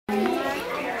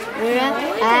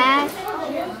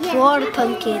4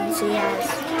 pumpkins he has.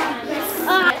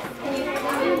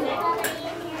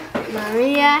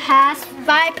 Maria has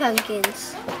 5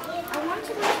 pumpkins.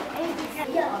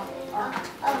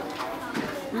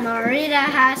 Marita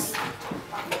has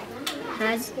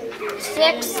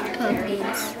 6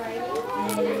 pumpkins.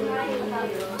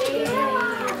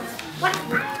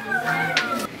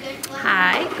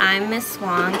 Hi, I'm Miss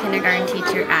Wong, kindergarten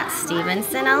teacher at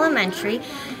Stevenson Elementary,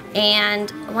 and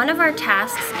one of our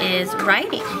tasks is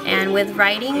writing. And with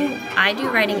writing, I do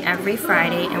writing every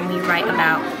Friday, and we write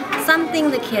about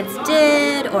something the kids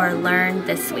did or learned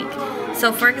this week.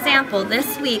 So for example,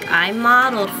 this week I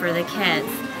modeled for the kids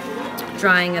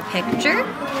drawing a picture,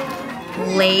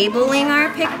 labeling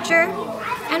our picture,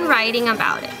 and writing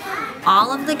about it.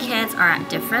 All of the kids are at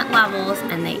different levels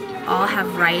and they all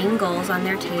have writing goals on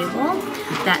their table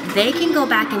that they can go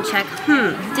back and check,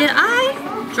 did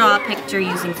I draw a picture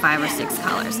using 5 or 6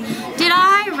 colors? Did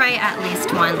I write at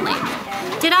least one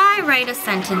label? Did I write a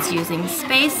sentence using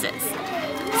spaces?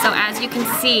 So as you can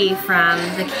see from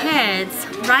the kids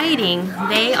writing,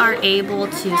 they are able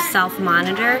to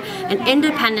self-monitor and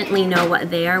independently know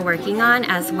what they are working on,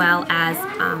 as well as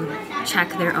check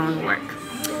their own work.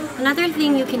 Another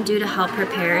thing you can do to help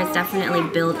prepare is definitely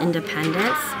build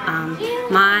independence.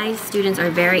 My students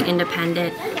are very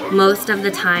independent. Most of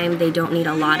the time they don't need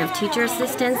a lot of teacher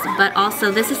assistance, but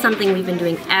also this is something we've been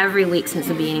doing every week since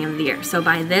the beginning of the year. So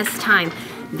by this time,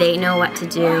 they know what to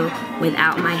do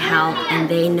without my help, and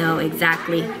they know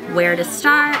exactly where to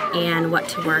start and what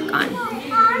to work on.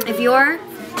 If your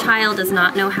child does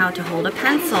not know how to hold a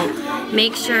pencil,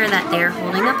 make sure that they're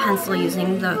holding a pencil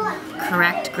using the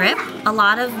correct grip. A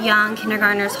lot of young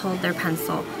kindergartners hold their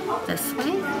pencil this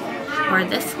way or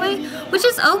this way, which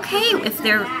is okay if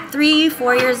they're 3,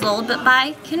 4 years old, but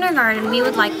by kindergarten we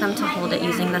would like them to hold it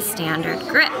using the standard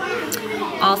grip.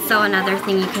 Also, another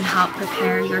thing you can help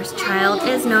prepare your child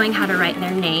is knowing how to write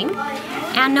their name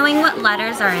and knowing what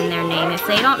letters are in their name. If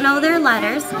they don't know their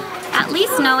letters, at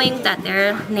least knowing that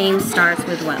their name starts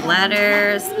with what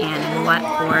letters and in what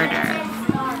order.